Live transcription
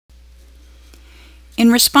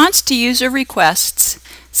In response to user requests,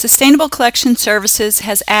 Sustainable Collection Services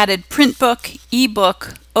has added printbook,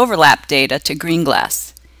 ebook overlap data to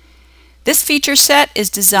GreenGlass. This feature set is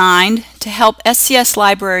designed to help SCS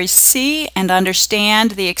libraries see and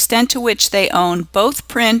understand the extent to which they own both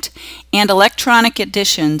print and electronic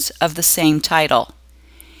editions of the same title.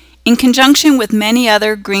 In conjunction with many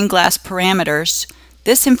other GreenGlass parameters,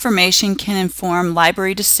 this information can inform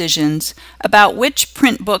library decisions about which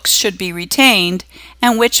print books should be retained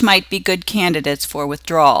and which might be good candidates for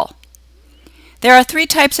withdrawal. There are three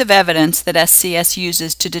types of evidence that SCS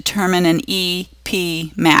uses to determine an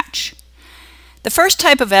E-P match. The first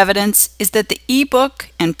type of evidence is that the ebook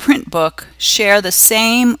and print book share the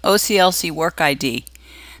same OCLC work ID.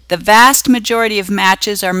 The vast majority of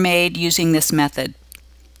matches are made using this method.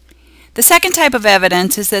 The second type of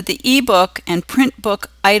evidence is that the ebook and print book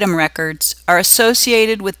item records are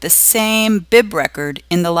associated with the same bib record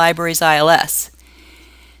in the library's ILS.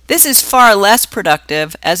 This is far less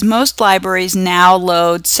productive, as most libraries now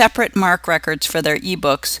load separate MARC records for their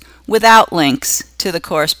ebooks without links to the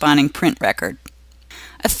corresponding print record.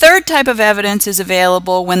 A third type of evidence is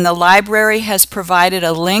available when the library has provided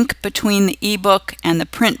a link between the ebook and the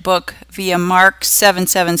print book via MARC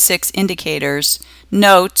 776 indicators,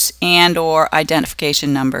 notes, and/or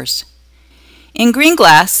identification numbers. In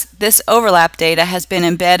GreenGlass, this overlap data has been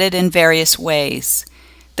embedded in various ways.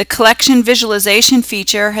 The collection visualization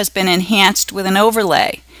feature has been enhanced with an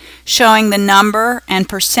overlay showing the number and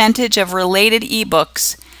percentage of related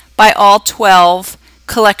ebooks by all 12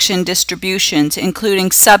 collection distributions,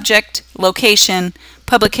 including subject, location,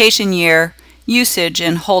 publication year, usage,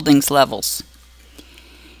 and holdings levels.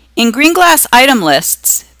 In GreenGlass item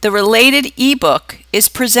lists, the related ebook is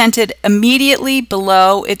presented immediately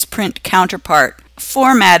below its print counterpart,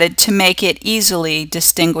 formatted to make it easily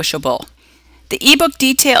distinguishable. The ebook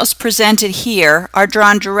details presented here are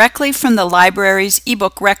drawn directly from the library's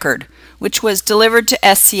ebook record, which was delivered to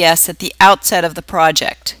SCS at the outset of the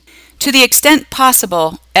project. To the extent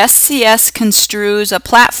possible, SCS construes a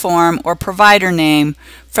platform or provider name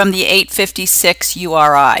from the 856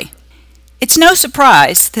 URI. It's no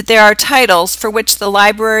surprise that there are titles for which the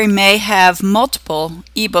library may have multiple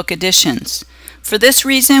ebook editions. For this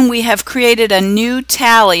reason, we have created a new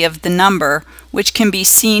tally of the number, which can be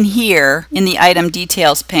seen here in the item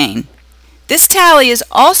details pane. This tally is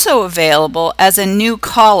also available as a new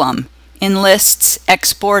column in lists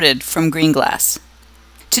exported from GreenGlass.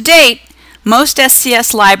 To date, most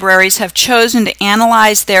SCS libraries have chosen to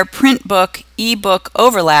analyze their print book ebook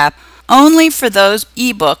overlap only for those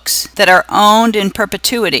ebooks that are owned in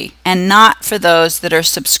perpetuity and not for those that are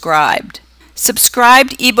subscribed.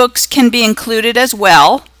 Subscribed ebooks can be included as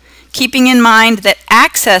well, keeping in mind that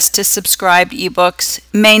access to subscribed ebooks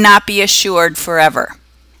may not be assured forever.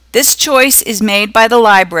 This choice is made by the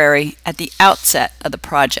library at the outset of the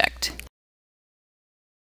project.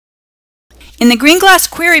 In the GreenGlass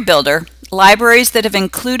Query Builder, libraries that have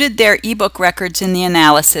included their ebook records in the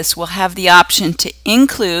analysis will have the option to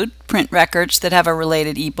include print records that have a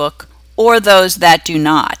related ebook or those that do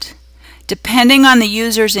not. Depending on the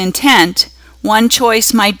user's intent, one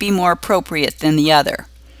choice might be more appropriate than the other.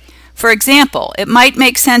 For example, it might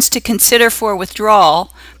make sense to consider for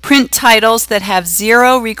withdrawal print titles that have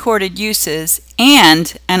 0 recorded uses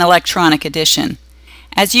and an electronic edition.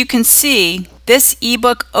 As you can see, this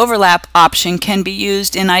ebook overlap option can be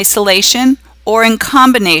used in isolation or in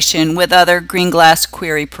combination with other GreenGlass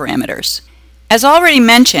query parameters. As already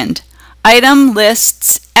mentioned, item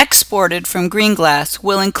lists exported from GreenGlass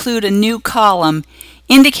will include a new column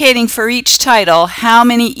indicating for each title how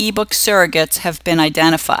many ebook surrogates have been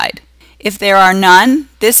identified. If there are none,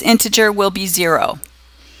 this integer will be 0.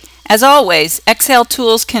 As always, Excel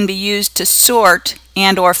tools can be used to sort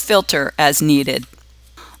and/or filter as needed.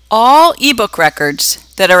 All ebook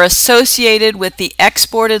records that are associated with the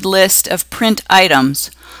exported list of print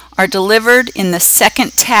items are delivered in the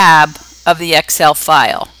second tab of the Excel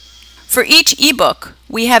file. For each ebook,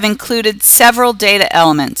 we have included several data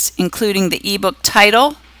elements, including the ebook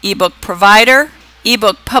title, ebook provider,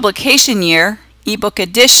 ebook publication year, ebook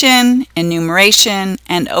edition, enumeration,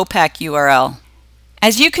 and OPAC URL.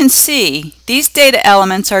 As you can see, these data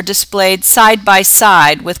elements are displayed side by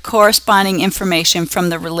side with corresponding information from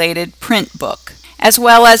the related print book, as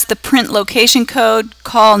well as the print location code,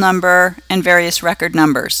 call number, and various record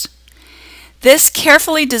numbers. This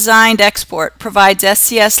carefully designed export provides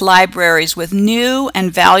SCS libraries with new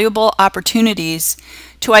and valuable opportunities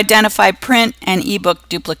to identify print and ebook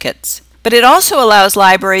duplicates. But it also allows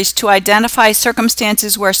libraries to identify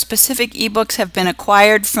circumstances where specific ebooks have been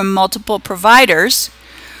acquired from multiple providers,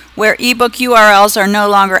 where ebook URLs are no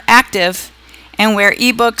longer active, and where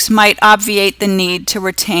ebooks might obviate the need to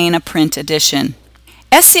retain a print edition.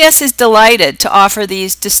 SCS is delighted to offer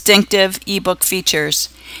these distinctive ebook features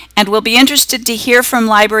and will be interested to hear from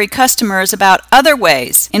library customers about other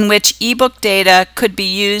ways in which ebook data could be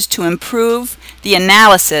used to improve the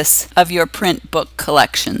analysis of your print book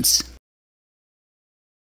collections.